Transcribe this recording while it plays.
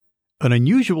An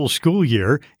unusual school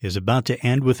year is about to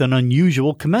end with an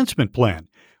unusual commencement plan.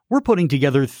 We're putting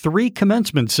together 3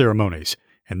 commencement ceremonies,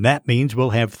 and that means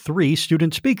we'll have 3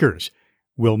 student speakers.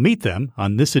 We'll meet them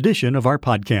on this edition of our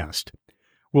podcast.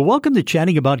 Well, welcome to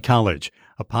Chatting About College,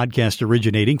 a podcast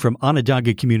originating from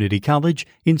Onondaga Community College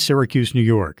in Syracuse, New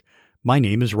York. My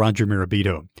name is Roger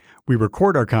Mirabito. We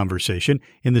record our conversation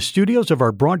in the studios of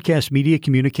our Broadcast Media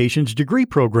Communications degree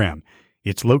program.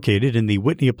 It's located in the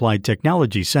Whitney Applied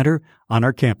Technology Center on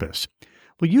our campus.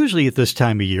 Well, usually at this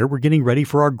time of year, we're getting ready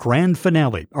for our grand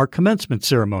finale, our commencement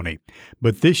ceremony.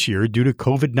 But this year, due to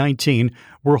COVID-19,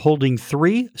 we're holding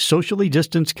 3 socially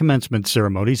distanced commencement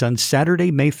ceremonies on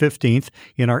Saturday, May 15th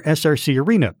in our SRC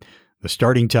Arena. The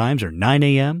starting times are 9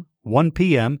 a.m., 1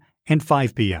 p.m., and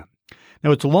 5 p.m. Now,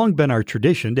 it's long been our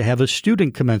tradition to have a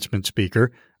student commencement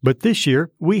speaker, but this year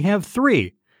we have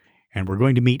 3, and we're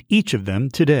going to meet each of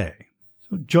them today.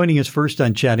 So joining us first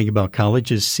on Chatting About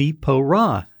College is Sipo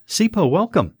Ra. Sipo,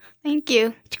 welcome. Thank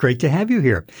you. It's great to have you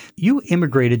here. You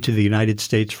immigrated to the United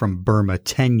States from Burma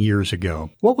 10 years ago.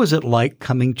 What was it like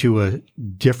coming to a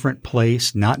different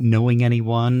place, not knowing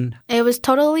anyone? It was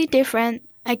totally different.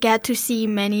 I got to see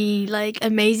many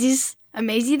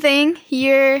amazing thing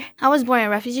here. I was born in a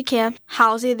refugee camp.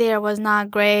 Housing there was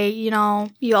not great.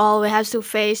 You always have to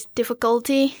face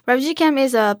difficulty. Refugee camp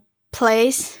is a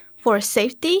place for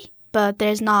safety, but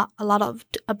there's not a lot of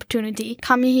opportunity.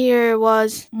 Coming here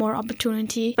was more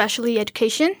opportunity, especially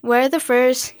education, where the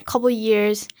first couple of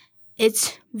years,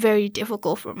 it's very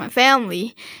difficult for my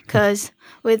family because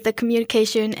with the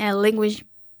communication and language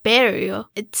barrier,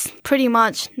 it's pretty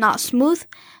much not smooth.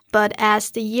 But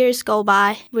as the years go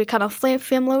by, we're kind of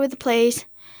familiar with the place,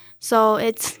 so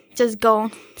it's just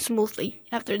going smoothly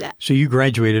after that. So you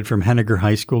graduated from Henniger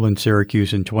High School in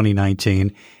Syracuse in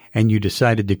 2019, and you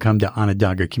decided to come to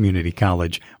Onondaga Community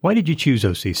College. Why did you choose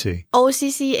OCC?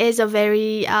 OCC is a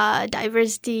very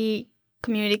diversity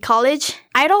community college.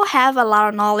 I don't have a lot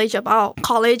of knowledge about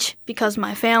college because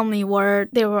my family were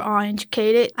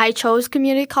uneducated. I chose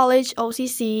community college,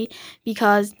 OCC,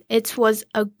 because it was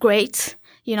a great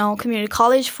community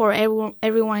college for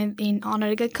everyone in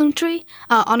Onondaga County.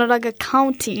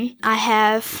 I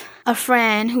have a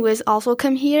friend who has also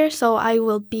come here, so I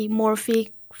will be more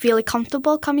feeling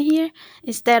comfortable coming here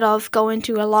instead of going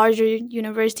to a larger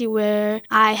university where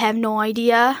I have no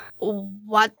idea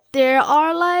what they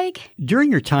are like.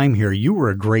 During your time here, you were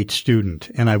a great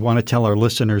student, and I want to tell our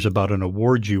listeners about an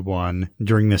award you won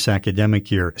during this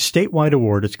academic year. Statewide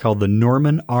award. It's called the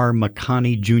Norman R.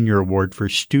 McConney Jr. Award for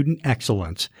Student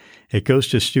Excellence. It goes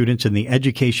to students in the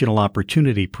Educational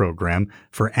Opportunity Program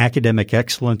for academic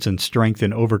excellence and strength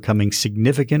in overcoming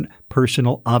significant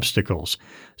personal obstacles.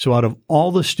 So out of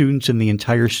all the students in the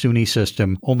entire SUNY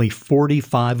system, only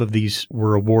 45 of these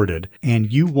were awarded,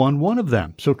 and you won one of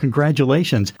them. So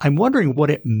congratulations. I'm wondering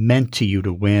what it meant to you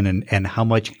to win and how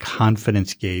much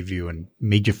confidence gave you and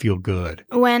made you feel good.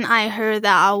 When I heard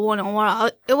that I won an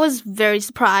award, it was very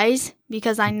surprised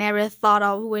because I never thought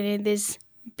of winning this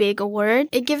big award.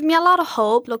 It gave me a lot of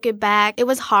hope. Looking back, it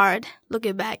was hard.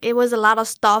 Looking back, it was a lot of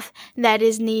stuff that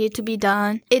is needed to be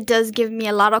done. It does give me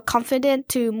a lot of confidence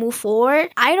to move forward.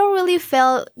 I don't really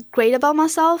feel great about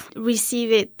myself.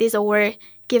 Receiving this award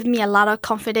give me a lot of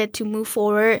confidence to move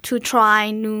forward, to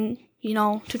try new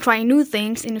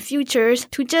things in the future,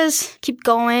 to just keep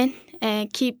going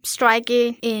and keep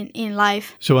striking in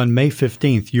life. So on May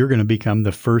 15th, you're going to become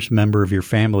the first member of your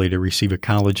family to receive a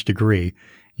college degree.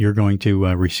 You're going to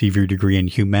receive your degree in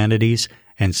humanities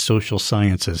and social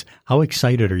sciences. How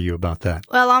excited are you about that?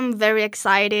 Well, I'm very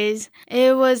excited.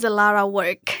 It was a lot of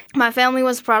work. My family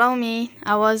was proud of me.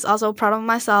 I was also proud of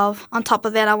myself. On top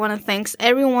of that, I want to thank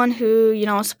everyone who,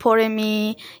 supported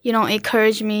me,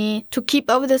 encouraged me to keep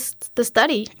up with the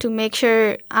study, to make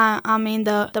sure I'm in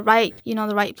the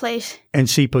right place. And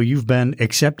Sipo, you've been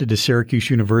accepted to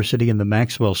Syracuse University in the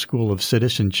Maxwell School of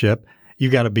Citizenship. You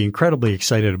got to be incredibly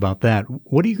excited about that.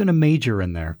 What are you going to major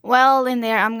in there? Well, in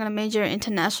there, I'm going to major in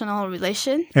international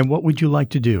relations. And what would you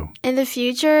like to do? In the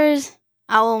future,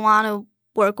 I will want to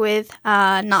work with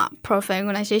not-profit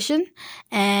organization.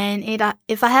 And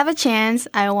if I have a chance,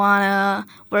 I want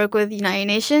to work with United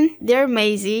Nations. They're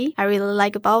amazing. I really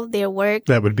like about their work.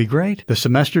 That would be great. The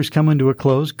semester's coming to a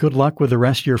close. Good luck with the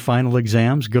rest of your final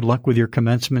exams. Good luck with your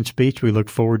commencement speech. We look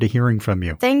forward to hearing from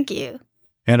you. Thank you.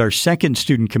 And our second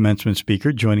student commencement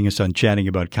speaker joining us on Chatting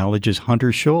About College is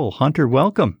Hunter Scholl. Hunter,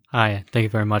 welcome. Hi, thank you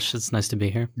very much. It's nice to be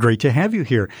here. Great to have you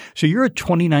here. So you're a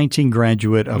 2019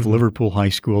 graduate of Liverpool High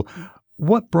School.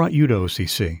 What brought you to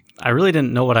OCC? I really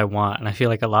didn't know what I want, and I feel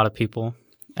like a lot of people,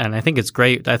 and I think it's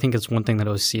great. I think it's one thing that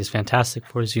OCC is fantastic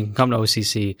for is you can come to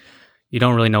OCC, you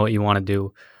don't really know what you want to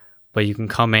do, but you can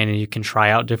come in and you can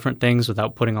try out different things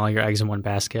without putting all your eggs in one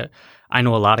basket. I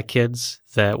know a lot of kids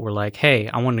that were like, hey,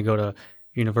 I want to go to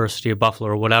University of Buffalo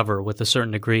or whatever with a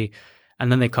certain degree.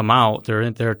 And then they come out, they're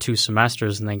in there 2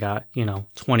 semesters and they got,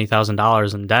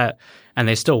 $20,000 in debt, and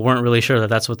they still weren't really sure that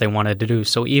that's what they wanted to do.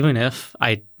 So even if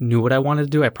I knew what I wanted to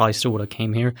do, I probably still would have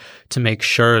came here to make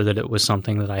sure that it was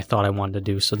something that I thought I wanted to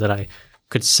do so that I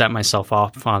could set myself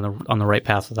off on the right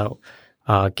path without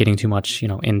getting too much,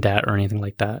 in debt or anything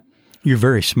like that. You're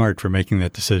very smart for making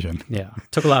that decision. Yeah.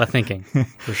 Took a lot of thinking,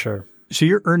 for sure. So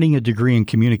you're earning a degree in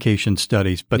communication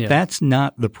studies, but that's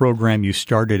not the program you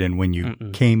started in when you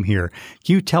came here.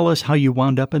 Can you tell us how you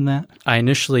wound up in that? I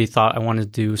initially thought I wanted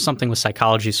to do something with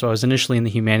psychology. So I was initially in the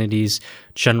humanities,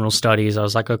 general studies. I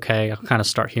was like, okay, I'll kind of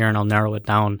start here and I'll narrow it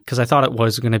down because I thought it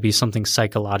was going to be something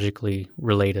psychologically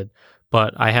related.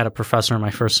 But I had a professor in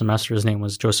my first semester. His name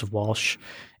was Joseph Walsh,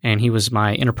 and he was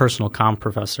my interpersonal comm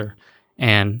professor.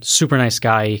 And super nice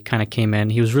guy. He kind of came in.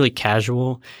 He was really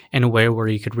casual in a way where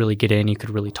you could really get in. You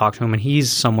could really talk to him. And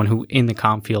he's someone who in the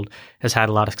comm field has had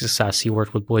a lot of success. He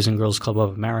worked with Boys and Girls Club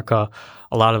of America,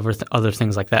 a lot of other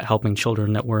things like that, helping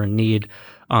children that were in need.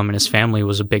 And his family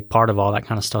was a big part of all that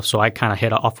kind of stuff. So I kind of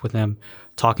hit off with him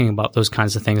talking about those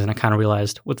kinds of things. And I kind of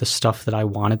realized with the stuff that I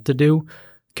wanted to do,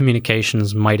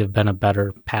 communications might have been a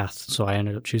better path. So I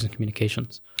ended up choosing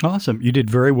communications. Awesome. You did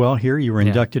very well here. You were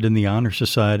inducted in the Honor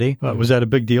Society. Was that a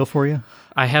big deal for you?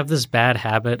 I have this bad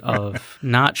habit of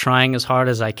not trying as hard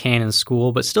as I can in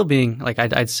school, but still being like, I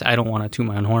don't want to toot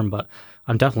my own horn, but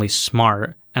I'm definitely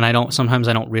smart. And sometimes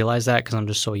I don't realize that because I'm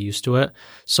just so used to it.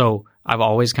 So I've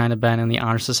always kind of been in the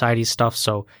Honor Society stuff.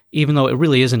 So even though it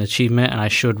really is an achievement and I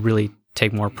should really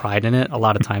take more pride in it, a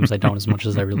lot of times I don't as much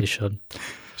as I really should.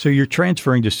 So you're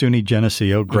transferring to SUNY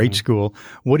Geneseo, great school.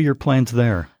 What are your plans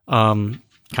there? Kind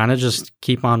of just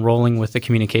keep on rolling with the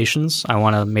communications. I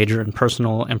want to major in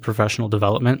personal and professional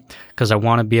development because I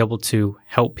want to be able to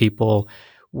help people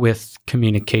with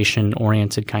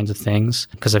communication-oriented kinds of things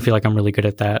because I feel like I'm really good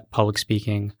at that, public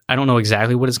speaking. I don't know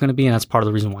exactly what it's going to be, and that's part of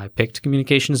the reason why I picked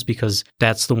communications because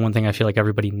that's the one thing I feel like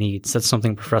everybody needs. That's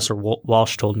something Professor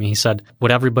Walsh told me. He said,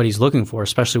 what everybody's looking for,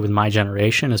 especially with my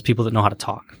generation, is people that know how to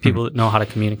talk, people that know how to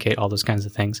communicate, all those kinds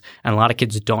of things. And a lot of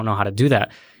kids don't know how to do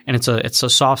that. And it's a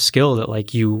soft skill that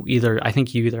like I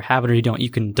think you either have it or you don't. You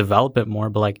can develop it more,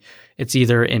 but like it's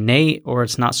either innate or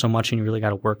it's not so much and you really got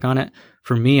to work on it.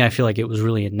 For me, I feel like it was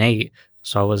really innate.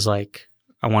 So I was like,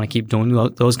 I want to keep doing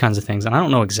those kinds of things. And I don't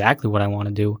know exactly what I want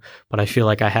to do, but I feel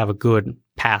like I have a good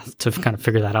path to kind of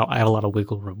figure that out. I have a lot of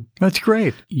wiggle room. That's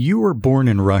great. You were born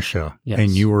in Russia and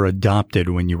you were adopted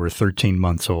when you were 13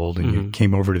 months old and you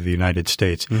came over to the United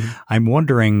States. I'm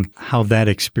wondering how that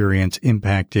experience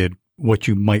impacted what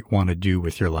you might want to do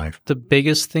with your life. The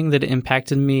biggest thing that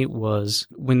impacted me was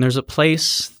when there's a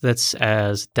place that's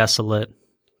as desolate,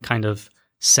 kind of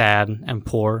sad and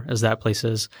poor as that place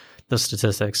is, the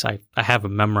statistics, I have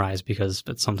them memorized because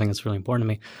it's something that's really important to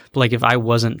me. But like if I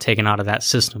wasn't taken out of that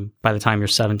system, by the time you're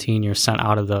 17, you're sent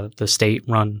out of the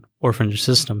state-run orphanage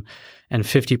system, and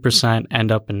 50%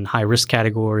 end up in high-risk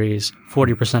categories,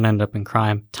 40% end up in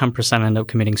crime, 10% end up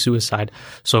committing suicide.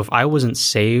 So if I wasn't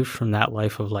saved from that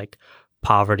life of like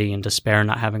poverty and despair,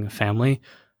 not having a family,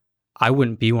 I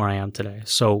wouldn't be where I am today.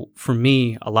 So for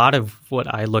me, a lot of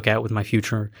what I look at with my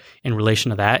future in relation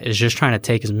to that is just trying to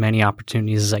take as many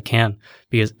opportunities as I can,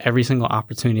 because every single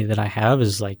opportunity that I have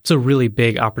is like, it's a really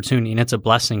big opportunity and it's a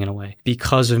blessing in a way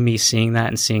because of me seeing that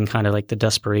and seeing kind of like the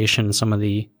desperation and some of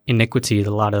the iniquity that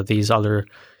a lot of these other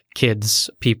kids,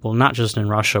 people, not just in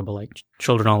Russia, but like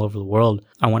children all over the world.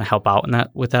 I want to help out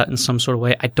with that in some sort of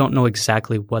way. I don't know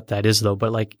exactly what that is though,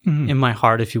 but like in my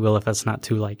heart, if you will, if that's not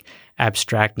too like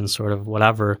abstract and sort of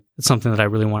whatever, it's something that I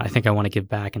really want. I think I want to give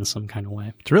back in some kind of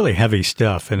way. It's really heavy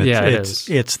stuff. And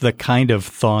it's the kind of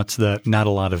thoughts that not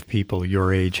a lot of people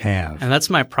your age have. And that's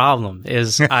my problem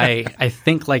is I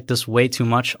think like this way too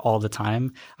much all the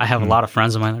time. I have a lot of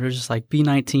friends of mine that are just like, be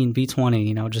 19, be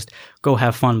 20, just go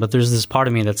have fun. But there's this part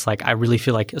of me that's like, I really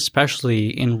feel like, especially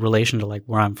in relation to like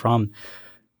where I'm from,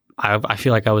 I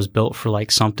feel like I was built for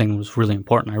like something was really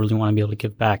important. I really want to be able to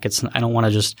give back. I don't want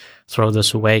to just throw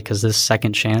this away because this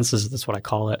second chance that's what I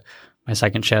call it. My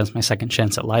second chance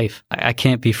at life. I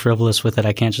can't be frivolous with it.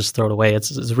 I can't just throw it away.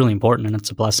 It's really important and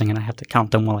it's a blessing and I have to count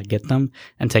them while I get them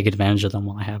and take advantage of them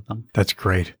while I have them. That's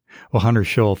great. Well, Hunter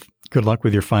Schultz, good luck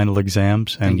with your final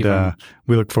exams and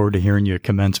we look forward to hearing you at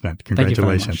commencement.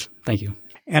 Congratulations. Thank you.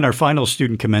 And our final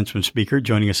student commencement speaker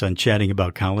joining us on Chatting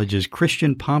About College is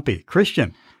Christian Pompey.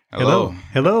 Christian, Hello.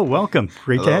 Hello. Welcome.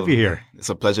 Great to have you here. It's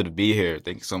a pleasure to be here.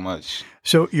 Thank you so much.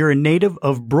 So you're a native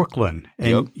of Brooklyn,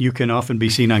 and you can often be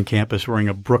seen on campus wearing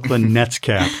a Brooklyn Nets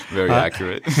cap. Very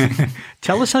accurate.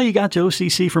 Tell us how you got to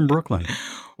OCC from Brooklyn.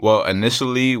 Well,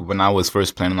 initially, when I was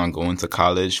first planning on going to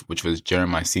college, which was during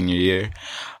my senior year,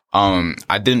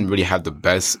 I didn't really have the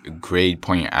best grade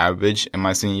point average in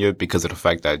my senior year because of the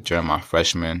fact that during my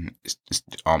freshman,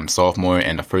 sophomore,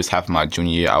 and the first half of my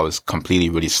junior year, I was completely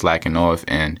really slacking off,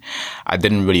 and I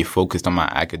didn't really focus on my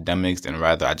academics, and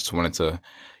rather I just wanted to,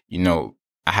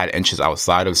 I had interests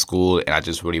outside of school, and I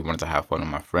just really wanted to have fun with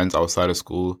my friends outside of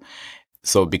school.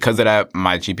 So because of that,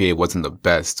 my GPA wasn't the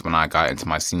best when I got into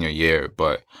my senior year,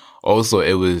 but also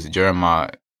it was during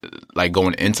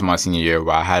going into my senior year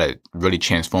where I had a really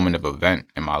transformative event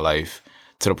in my life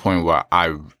to the point where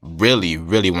I really,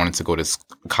 really wanted to go to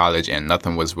college and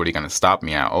nothing was really going to stop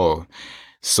me at all.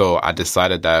 So I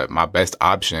decided that my best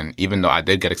option, even though I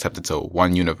did get accepted to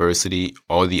one university,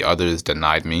 all the others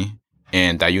denied me.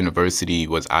 And that university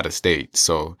was out of state.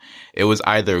 So it was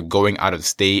either going out of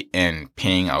state and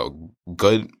paying a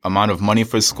good amount of money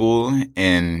for school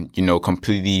and,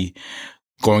 completely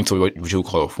going to what you would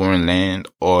call a foreign land,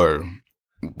 or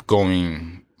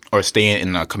staying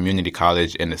in a community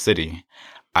college in the city.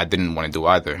 I didn't want to do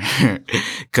either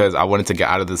because I wanted to get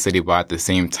out of the city, but at the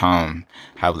same time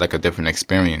have a different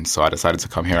experience. So I decided to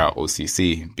come here at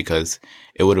OCC because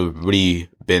it would have really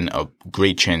been a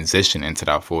great transition into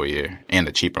that 4-year and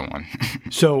a cheaper one.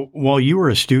 So while you were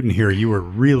a student here, you were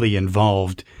really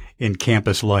involved in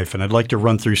campus life, and I'd like to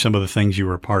run through some of the things you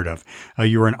were a part of.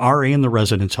 You were an RA in the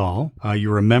Residence Hall.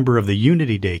 You were a member of the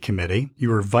Unity Day Committee. You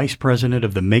were vice president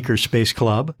of the Makerspace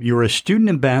Club. You were a student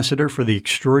ambassador for the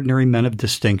Extraordinary Men of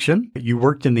Distinction. You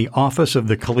worked in the Office of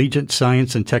the Collegiate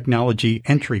Science and Technology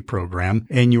Entry Program,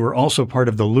 and you were also part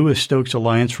of the Louis Stokes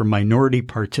Alliance for Minority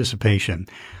Participation.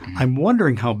 I'm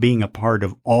wondering how being a part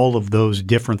of all of those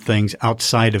different things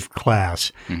outside of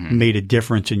class made a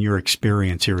difference in your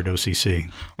experience here at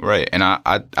OCC. Right. And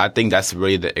I think that's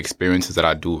really the experiences that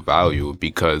I do value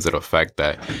because of the fact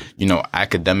that,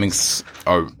 academics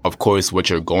are, of course, what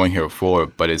you're going here for,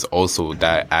 but it's also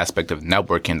that aspect of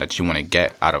networking that you want to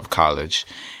get out of college.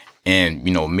 And,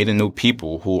 meeting new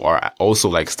people who are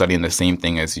also studying the same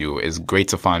thing as you is great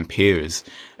to find peers,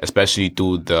 especially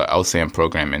through the LSAM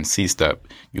program and C-STEP.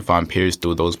 You find peers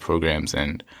through those programs.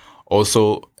 And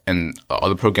also in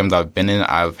other programs I've been in,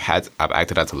 I've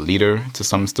acted as a leader to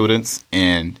some students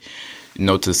and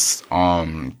notice,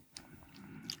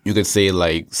 you could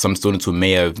say some students who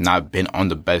may have not been on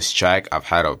the best track, I've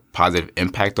had a positive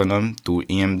impact on them through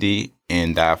EMD.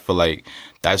 And I feel like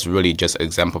that's really just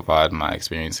exemplified my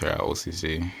experience here at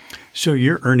OCC. So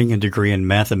you're earning a degree in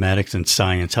mathematics and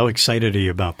science. How excited are you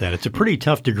about that? It's a pretty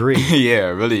tough degree. Yeah,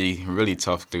 really, really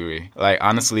tough degree.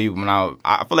 Honestly, when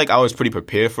I feel like I was pretty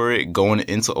prepared for it going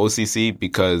into OCC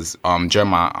because during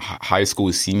my high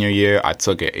school senior year, I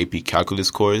took an AP Calculus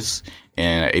course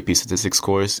and an AP Statistics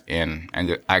course, and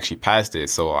I actually passed it.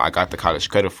 So I got the college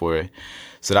credit for it.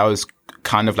 So that was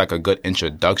kind of a good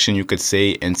introduction, you could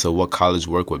say, into what college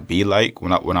work would be like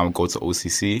when I would go to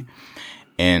OCC.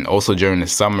 And also during the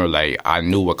summer, I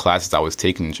knew what classes I was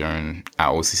taking at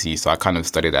OCC, so I kind of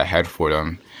studied ahead for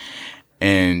them.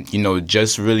 And,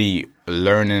 just really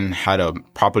learning how to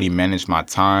properly manage my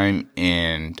time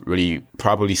and really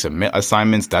properly submit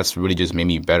assignments, that's really just made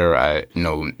me better at,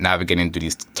 navigating through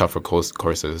these tougher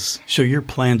courses. So your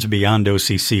plans beyond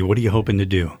OCC, what are you hoping to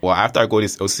do? Well, after I go to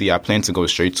OCC, I plan to go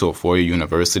straight to a 4-year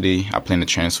university. I plan to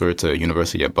transfer to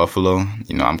University of Buffalo.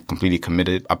 I'm completely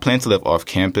committed. I plan to live off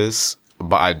campus,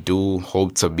 but I do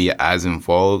hope to be as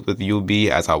involved with UB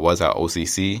as I was at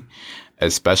OCC.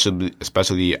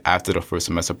 Especially after the first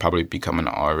semester, probably becoming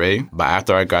an RA. But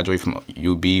after I graduate from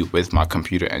UB with my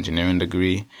computer engineering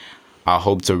degree, I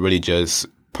hope to really just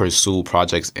pursue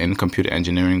projects in computer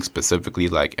engineering, specifically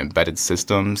embedded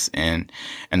systems. And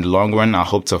in the long run, I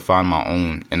hope to find my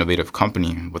own innovative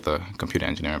company with a computer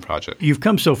engineering project. You've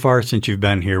come so far since you've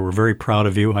been here. We're very proud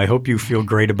of you. I hope you feel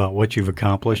great about what you've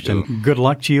accomplished. And good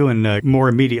luck to you. And more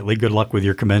immediately, good luck with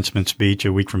your commencement speech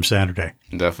a week from Saturday.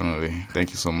 Definitely.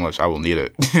 Thank you so much. I will need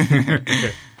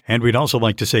it. And we'd also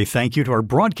like to say thank you to our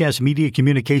Broadcast Media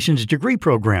Communications degree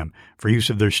program for use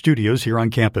of their studios here on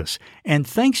campus. And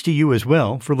thanks to you as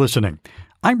well for listening.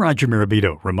 I'm Roger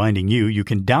Mirabito, reminding you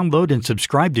can download and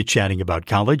subscribe to Chatting About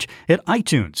College at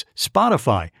iTunes,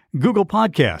 Spotify, Google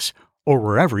Podcasts, or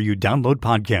wherever you download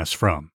podcasts from.